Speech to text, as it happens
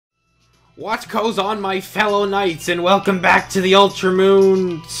What goes on, my fellow knights, and welcome back to the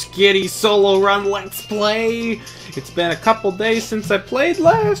Ultramoon Skitty solo run Let's Play! It's been a couple days since I played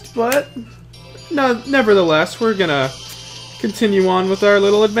last, but no, nevertheless, we're gonna continue on with our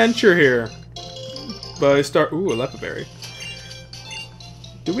little adventure here. But I start... Ooh, a lepaberry.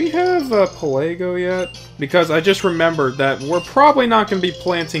 Do we have Pelago yet? Because I just remembered that we're probably not going to be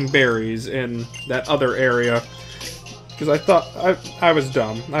planting berries in that other area. Because I thought... I was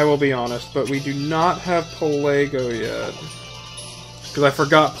dumb, I will be honest, but we do not have Pelago yet. Because I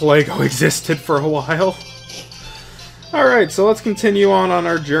forgot Pelago existed for a while. Alright, so let's continue on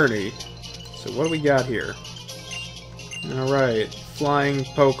our journey. So what do we got here? Alright, flying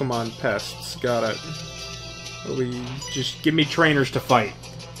Pokemon pests, got it. We just give me trainers to fight.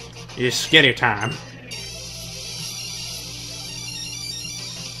 It's Skitty time.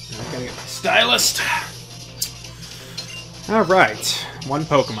 I gotta get my stylist. Alright, one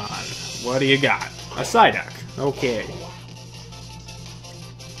Pokemon. What do you got? A Psyduck. Okay.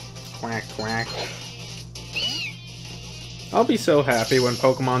 Quack, quack. I'll be so happy when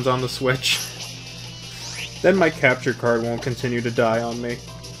Pokemon's on the Switch. Then my capture card won't continue to die on me.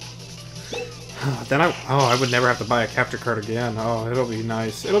 Then I would never have to buy a capture card again. Oh, it'll be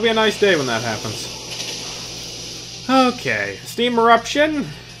nice. It'll be a nice day when that happens. Okay, Steam Eruption.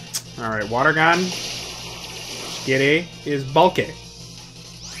 Alright, Water Gun. Skitty is bulky.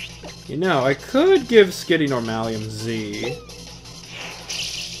 You know, I could give Skitty Normalium Z.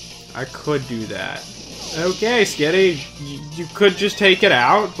 I could do that. Okay, Skitty, you could just take it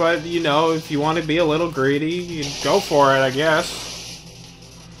out, but, you know, if you want to be a little greedy, you can go for it, I guess.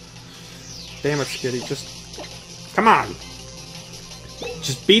 Damn it, Skitty, just... Come on!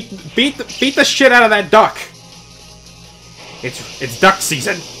 Just beat the shit out of that duck! It's duck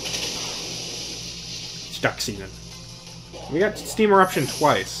season! It's duck season. We got Steam Eruption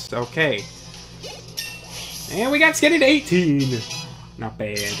twice, okay. And we got Skitty to 18! Not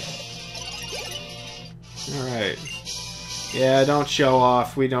bad. Alright. Yeah, don't show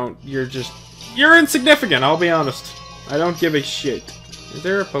off, we don't... You're insignificant, I'll be honest. I don't give a shit. Is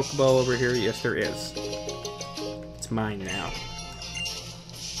there a Pokeball over here? Yes, there is. It's mine now.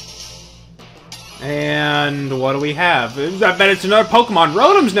 And what do we have? I bet it's another Pokemon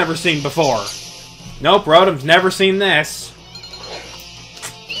Rotom's never seen before. Nope, Rotom's never seen this.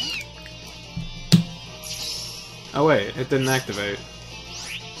 Oh wait, it didn't activate.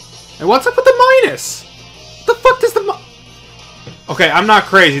 And what's up with the minus? What the fuck does the Okay, I'm not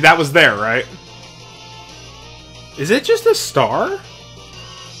crazy. That was there, right? Is it just a star?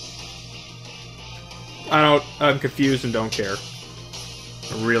 I'm confused and don't care.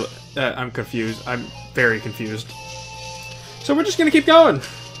 I'm confused. I'm very confused. So we're just gonna keep going.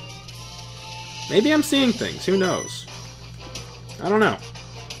 Maybe I'm seeing things. Who knows? I don't know.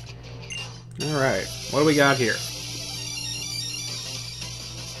 Alright. What do we got here?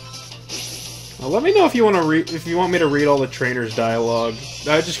 Well, let me know if you want to if you want me to read all the trainers' dialogue.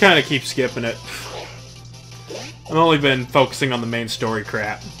 I just kind of keep skipping it. I've only been focusing on the main story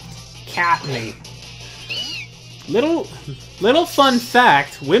crap. Catney. Little fun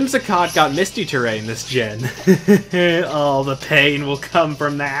fact, Whimsicott got Misty Terrain this gen. Oh, the pain will come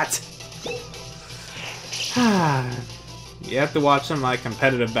from that. You have to watch some of my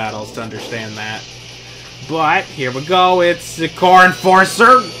competitive battles to understand that. But, here we go, it's the Core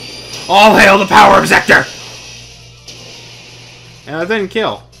Enforcer! All hail the power of Zekter! And I didn't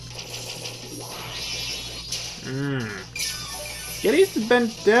kill. Skitty's been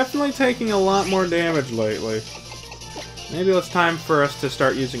definitely taking a lot more damage lately. Maybe it's time for us to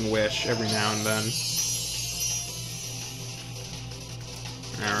start using Wish every now and then.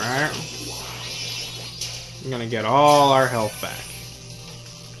 Alright. I'm gonna get all our health back.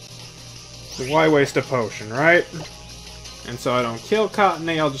 So why waste a potion, right? And so I don't kill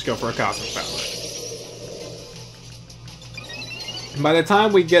Cottony, I'll just go for a Cosmic Power. And by the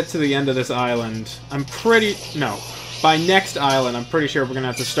time we get to the end of this island, by next island, I'm pretty sure we're gonna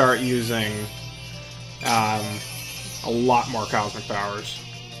have to start using, a lot more Cosmic Powers.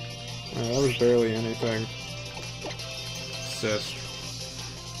 Oh, that was barely anything. Assist.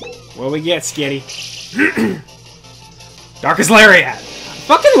 What do we get, Skitty? Darkest Lariat! I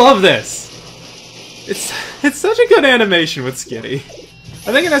fucking love this! It's such a good animation with Skitty.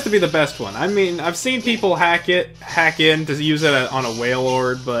 I think it has to be the best one. I mean, I've seen people hack in to use it on a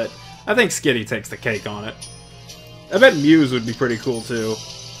Wailord, but I think Skitty takes the cake on it. I bet Muse would be pretty cool, too.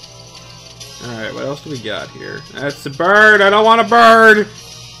 Alright, what else do we got here? That's a bird! I don't want a bird!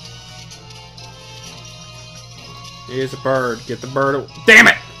 Here's a bird. Get the bird. Damn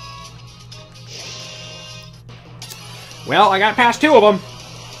it! Well, I got past two of them.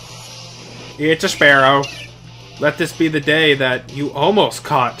 It's a sparrow. Let this be the day that you almost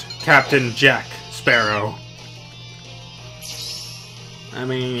caught Captain Jack Sparrow. I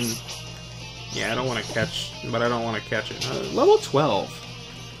mean, yeah, I don't want to catch, but I don't want to catch it. Level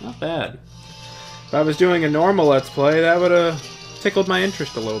 12. Not bad. If I was doing a normal Let's Play, that would have tickled my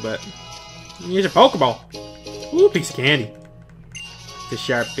interest a little bit. Here's a Pokeball. Ooh, piece of candy. It's a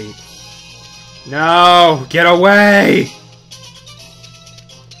sharp beak. No! Get away!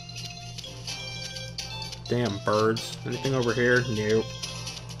 Damn birds. Anything over here? Nope.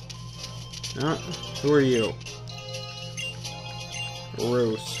 No. Who are you?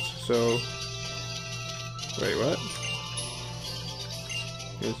 Roast. So... Wait, what?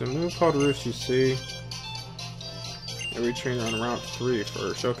 There's a move called Roost, you see. Every trainer on route 3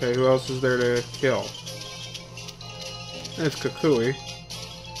 first. Okay, who else is there to kill? It's Kukui.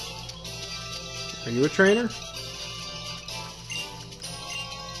 Are you a trainer?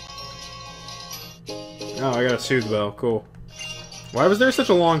 Oh, I got a Soothe Bell. Cool. Why was there such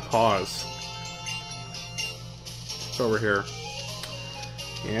a long pause? It's over here.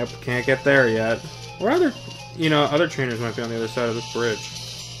 Yep, can't get there yet. Or other, you know, other trainers might be on the other side of this bridge.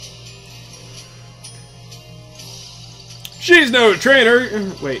 She's no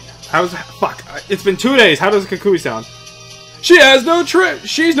trainer! Wait, how's... Fuck, it's been 2 days. How does Kukui sound? She has no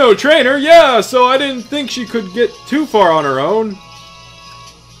She's no trainer, yeah, so I didn't think she could get too far on her own.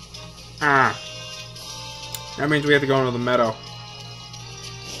 Ah. That means we have to go into the meadow.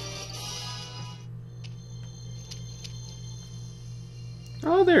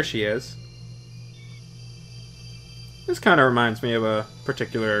 Oh, there she is. This kind of reminds me of a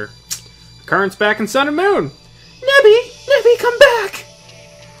particular occurrence back in Sun and Moon. Nebby, come back!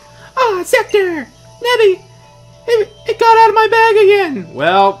 Ah, Zekter! Nebby! It got out of my bag again!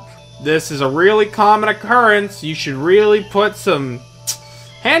 Well, this is a really common occurrence. You should really put some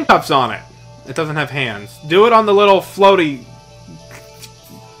handcuffs on it. It doesn't have hands. Do it on the little floaty...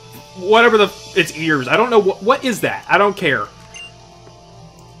 Whatever its ears. I don't know what is that? I don't care.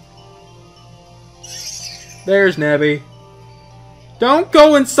 There's Nebby. Don't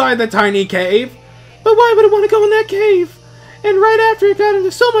go inside the tiny cave. But why would I want to go in that cave? And right after it got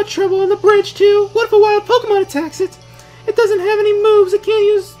into so much trouble on the bridge, too. What if a wild Pokemon attacks it? It doesn't have any moves it can't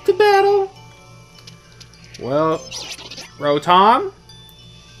use to battle. Well, Rotom,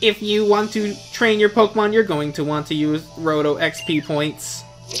 if you want to train your Pokemon, you're going to want to use Roto XP points.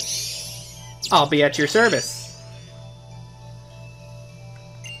 I'll be at your service.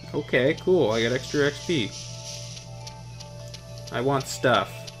 Okay, cool. I got extra XP. I want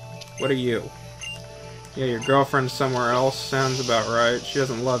stuff. What are you? Yeah, your girlfriend's somewhere else. Sounds about right. She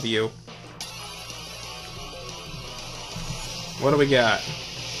doesn't love you. What do we got?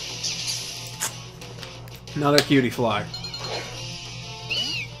 Another cutie fly.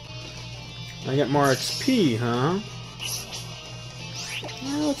 I get more XP, huh?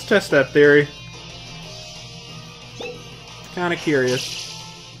 Well, let's test that theory. Kinda curious.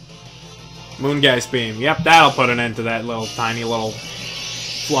 Moongeist Beam. Yep, that'll put an end to that little tiny little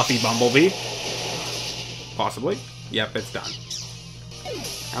fluffy bumblebee. Possibly. Yep, it's done.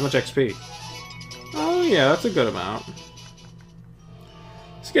 How much XP? Oh yeah, that's a good amount.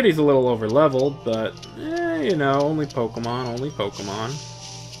 Skitty's a little over-leveled, but, you know, only Pokemon, only Pokemon.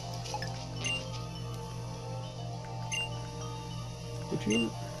 Would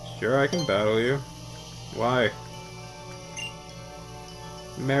you... Sure, I can battle you. Why?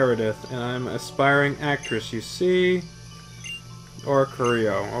 Meredith, and I'm an aspiring actress, you see? Or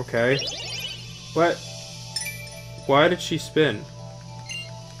Curio, okay. What? Why did she spin?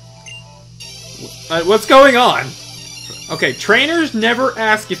 What's going on? Okay, trainers never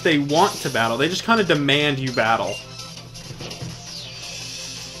ask if they want to battle. They just kind of demand you battle.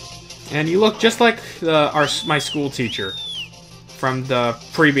 And you look just like my school teacher from the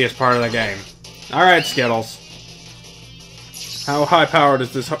previous part of the game. Alright, Skittles. How high-powered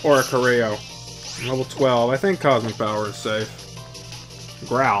is this Oricorio? Level 12. I think Cosmic Power is safe.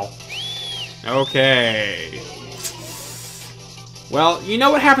 Growl. Okay. Well, you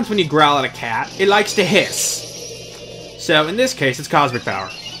know what happens when you growl at a cat? It likes to hiss. So, in this case, it's Cosmic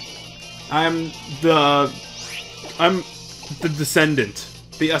Power. I'm the descendant.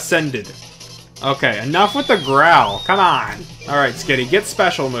 The Ascended. Okay, enough with the growl. Come on. Alright, Skitty, get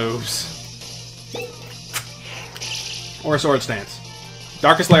special moves. Or a Sword Stance.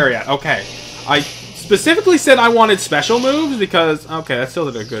 Darkest Lariat. Okay. I specifically said I wanted special moves because... Okay, that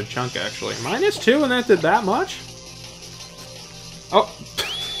still did a good chunk, actually. -2 and that did that much? Oh.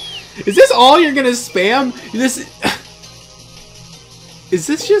 Is this all you're gonna spam? This... Is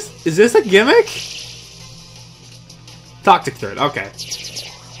this just... Is this a gimmick? Toxic Thread. Okay.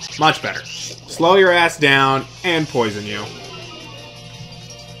 Much better. slow your ass down, and poison you.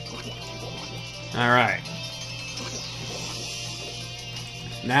 Alright.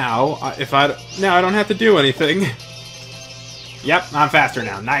 Now, now I don't have to do anything. Yep, I'm faster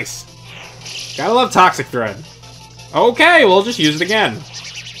now. Nice. Gotta love Toxic Thread. Okay, we'll just use it again.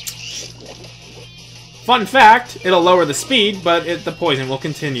 Fun fact, it'll lower the speed, but the poison will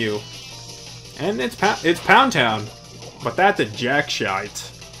continue. And it's Pound Town. But that's a jack shite.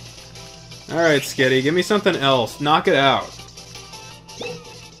 Alright, Skitty, give me something else. Knock it out.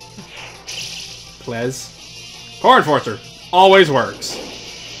 Please. Core Enforcer. Always works.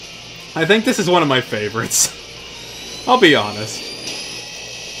 I think this is one of my favorites. I'll be honest.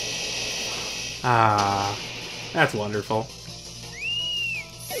 Ah, that's wonderful.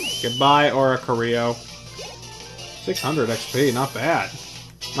 Goodbye, Oricorio. 600 XP, not bad.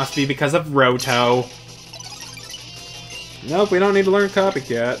 Must be because of Roto. Nope, we don't need to learn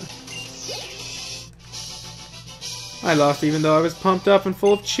Copycat. I lost even though I was pumped up and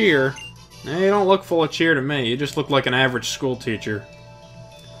full of cheer. Nah, you don't look full of cheer to me, you just look like an average school teacher.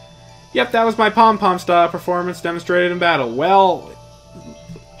 Yep, that was my pom-pom style performance demonstrated in battle. Well,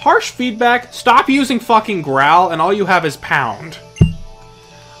 harsh feedback, stop using fucking growl and all you have is pound.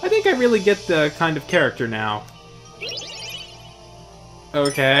 I think I really get the kind of character now.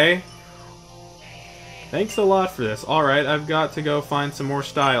 Okay. Thanks a lot for this. Alright, I've got to go find some more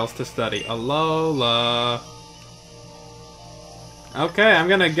styles to study. Alola. Okay, I'm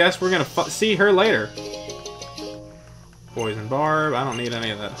gonna guess we're gonna see her later. Poison Barb. I don't need any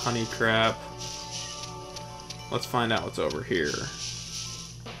of that honey crap. Let's find out what's over here.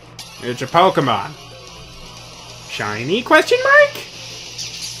 It's a Pokemon. Shiny? Question mark?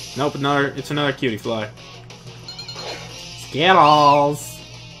 Nope, it's another cutie fly. Skittles.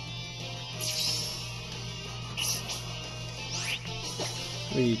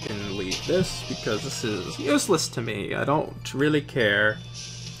 We can leave this because this is useless to me. I don't really care.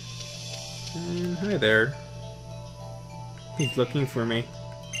 And hi there. He's looking for me.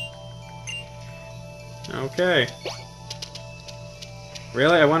 Okay.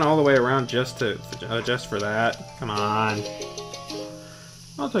 Really? I went all the way around just for that? Come on.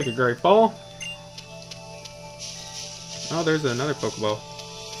 I'll take a Great Ball. Oh, there's another Pokeball.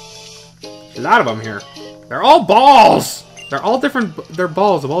 A lot of them here. They're all balls! They're all different. They're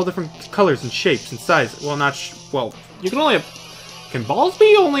balls of all different colors and shapes and sizes. Well, well, you can only have... Can balls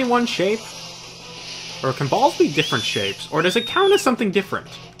be only one shape? Or can balls be different shapes? Or does it count as something different?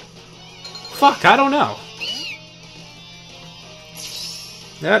 Fuck, I don't know.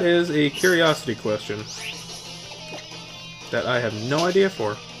 That is a curiosity question that I have no idea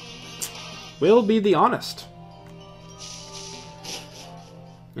for. We'll be the honest.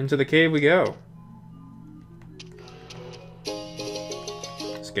 Into the cave we go.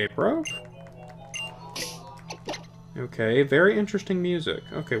 Escape rope? Okay, very interesting music.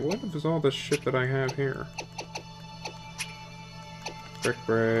 Okay, what is all this shit that I have here? Brick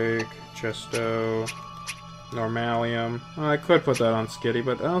Break, Chesto, Normalium. Oh, I could put that on Skitty,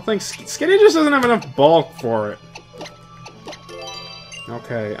 but I don't think... Skitty just doesn't have enough bulk for it.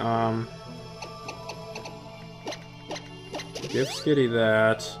 Okay, give Skitty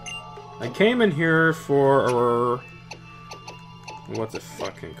that. I came in here for what's it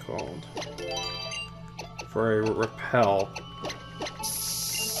fucking called? For a repel.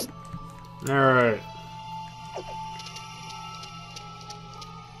 Alright.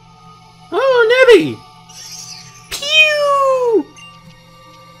 Oh, Nebby! Pew!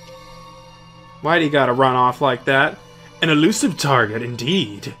 Why'd he gotta run off like that? An elusive target,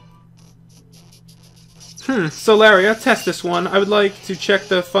 indeed. Solaria, test this one. I would like to check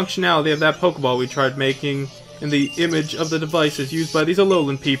the functionality of that Pokeball we tried making in the image of the devices used by these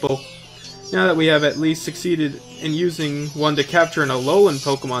Alolan people. Now that we have at least succeeded in using one to capture an Alolan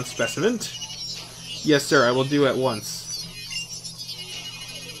Pokemon specimen. Yes, sir, I will do at once.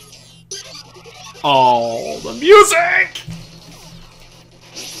 Oh, the music!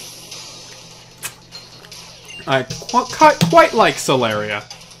 I quite like Solaria.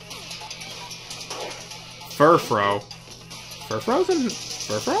 Furfro. Furfro's in...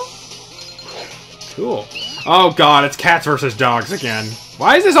 Furfro? Cool. Oh god, it's cats versus dogs again.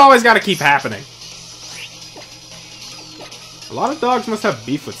 Why is this always gotta keep happening? A lot of dogs must have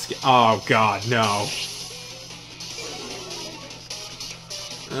beef with oh god, no.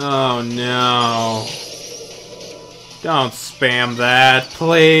 Oh no. Don't spam that,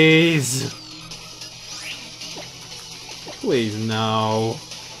 please. Please, no.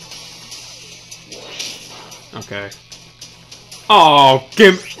 Okay. Oh,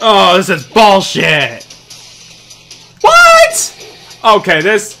 oh, this is bullshit! What?! Okay,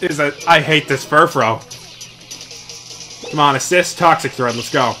 this is a... I hate this Furfro. Come on, assist, Toxic Thread,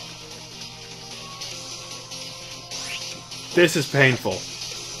 let's go. This is painful.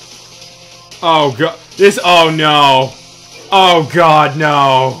 Oh, God. This... Oh, no. Oh, God,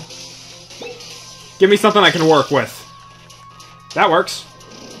 no. Give me something I can work with. That works.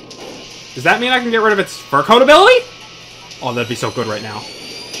 Does that mean I can get rid of its fur coat ability? Oh, that'd be so good right now.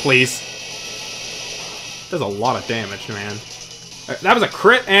 Please. Does a lot of damage, man. That was a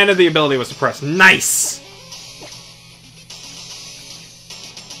crit, and the ability was suppressed. Nice!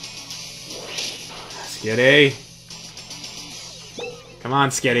 Skitty. Come on,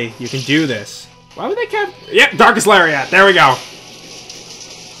 Skitty. You can do this. Why would they cap... Yep, Darkest Lariat. There we go.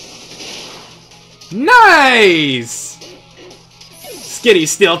 Nice!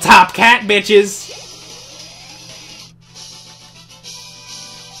 Skitty's still top cat, bitches.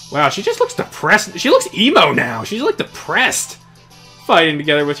 Wow, she just looks depressed. She looks emo now. She's like depressed. Fighting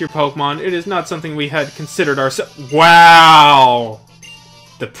together with your Pokemon, it is not something we had considered ourselves. Wow!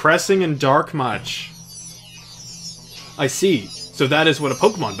 Depressing and dark much. I see. So that is what a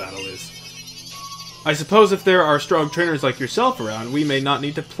Pokemon battle is. I suppose if there are strong trainers like yourself around, we may not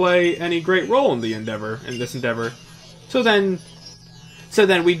need to play any great role in this endeavor. So then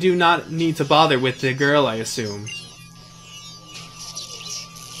we do not need to bother with the girl, I assume.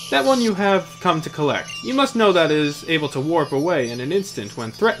 That one you have come to collect. You must know that it is able to warp away in an instant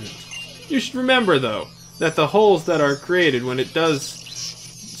when threatened. You should remember, though, that the holes that are created when it does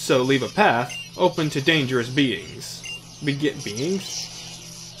so leave a path open to dangerous beings. Beings?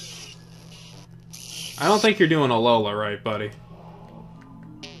 I don't think you're doing a Lola right, buddy.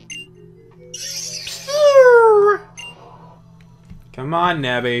 Come on,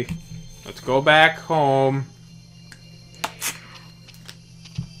 Nebby. Let's go back home.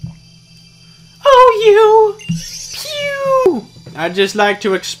 Oh, you! Pew! I'd just like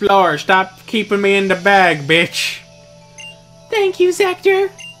to explore. Stop keeping me in the bag, bitch. Thank you, Zekter.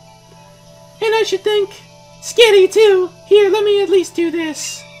 And I should thank Skitty, too. Here, let me at least do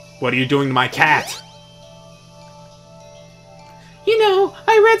this. What are you doing to my cat? You know,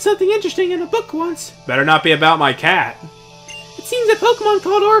 I read something interesting in a book once. Better not be about my cat. It seems that Pokemon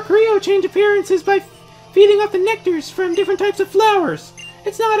called Oricorio change appearances by feeding off the nectars from different types of flowers.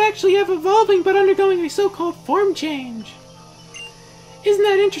 It's not actually evolving, but undergoing a so-called form change. Isn't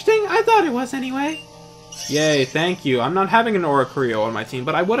that interesting? I thought it was, anyway. Yay, thank you. I'm not having an Oricorio on my team,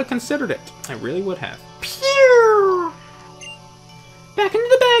 but I would have considered it. I really would have. Pew! Back into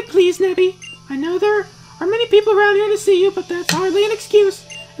the bag, please, Nebby. I know there are many people around here to see you, but that's hardly an excuse.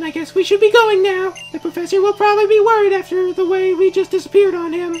 And I guess we should be going now. The professor will probably be worried after the way we just disappeared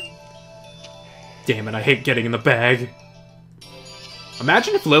on him. Damn it, I hate getting in the bag.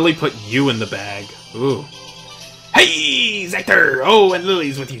 Imagine if Lily put you in the bag. Ooh. Hey, Zekter! Oh, and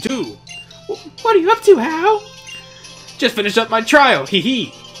Lily's with you, too. What are you up to, Hal? Just finished up my trial,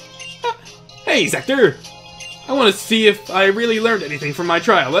 hee-hee. Hey, Zekter! I want to see if I really learned anything from my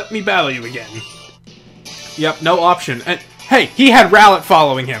trial. Let me battle you again. Yep, no option. And hey, he had Rowlet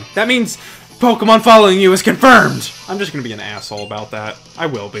following him. That means Pokemon following you is confirmed! I'm just gonna be an asshole about that. I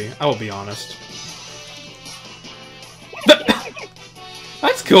will be. I will be honest.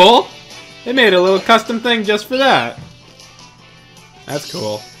 That's cool! They made a little custom thing just for that. That's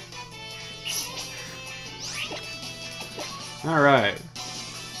cool. Alright.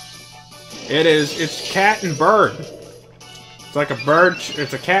 It's cat and bird. It's like a bird,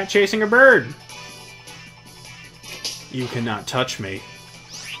 it's a cat chasing a bird. You cannot touch me.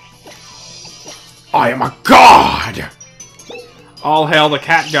 I am a god! All hail the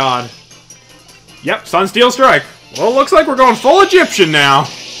cat god. Yep, Sunsteel Strike. Well, it looks like we're going full Egyptian now.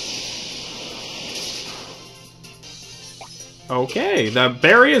 Okay, the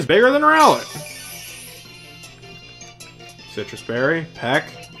berry is bigger than Rowlet. Citrus berry,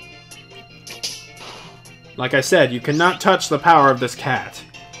 peck. Like I said, you cannot touch the power of this cat.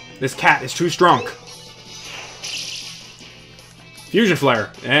 This cat is too strong. Fusion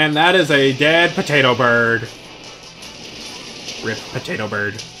Flare, and that is a dead potato bird. Rip potato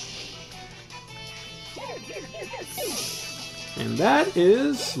bird. And that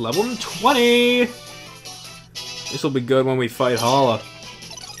is level 20. This will be good when we fight Hala.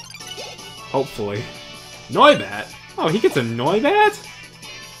 Hopefully. Noibat? Oh, he gets a Noibat?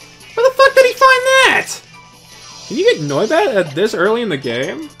 Where the fuck did he find that? Can you get Noibat at this early in the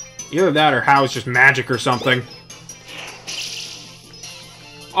game? Either that or how it's just magic or something.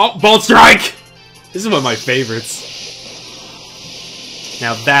 Oh, Bolt Strike! This is one of my favorites.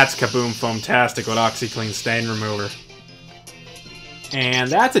 Now that's Kaboom Foamtastic with OxyClean Stain Remover. And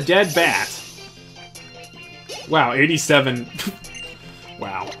that's a dead bat. Wow, 87.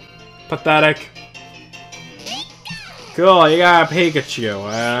 Wow. Pathetic. Cool, you got a Pikachu.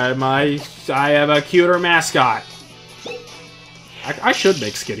 I have a cuter mascot. I should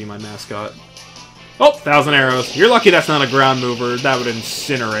make Skitty my mascot. Oh, 1,000 arrows. You're lucky that's not a ground mover. That would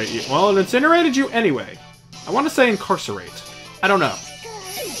incinerate you. Well, it incinerated you anyway. I want to say incarcerate. I don't know.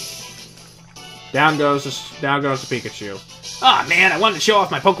 Down goes the Pikachu. Aw, man, I wanted to show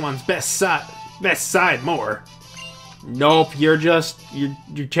off my Pokemon's best side more. Nope, you're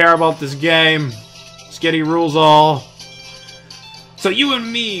terrible at this game. Skitty rules all. So you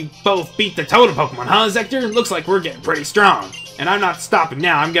and me both beat the totem Pokemon, huh, Zekter? Looks like we're getting pretty strong. And I'm not stopping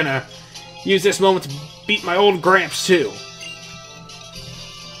now. I'm gonna use this moment to beat my old Gramps, too.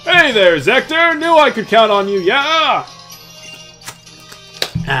 Hey there, Zekter! Knew I could count on you, yeah!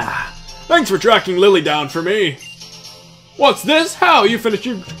 Thanks for tracking Lily down for me. What's this? How? You finished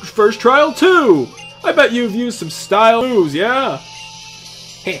your first trial, too! I bet you've used some style moves, yeah?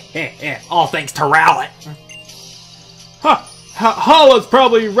 All thanks to Rowlet. Huh. Holla's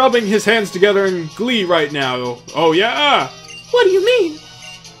probably rubbing his hands together in glee right now. Oh, yeah? What do you mean?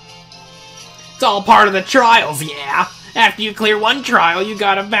 It's all part of the trials, yeah. After you clear one trial, you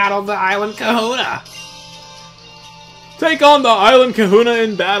gotta battle the Island Kahuna. Take on the Island Kahuna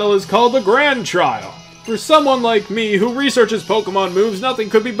in battle is called the Grand Trial. For someone like me who researches Pokemon moves, nothing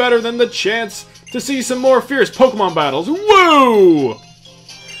could be better than the chance to see some more fierce Pokemon battles. Woo!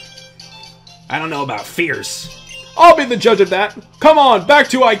 I don't know about fierce. I'll be the judge of that. Come on, back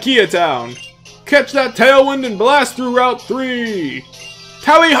to Ikea Town. Catch that tailwind and blast through Route 3.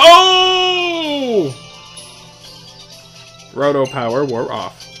 Tally-ho! Roto power wore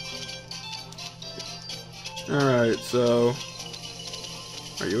off. Alright, so...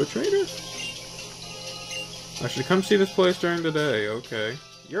 Are you a trainer? I should come see this place during the day. Okay.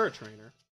 You're a trainer.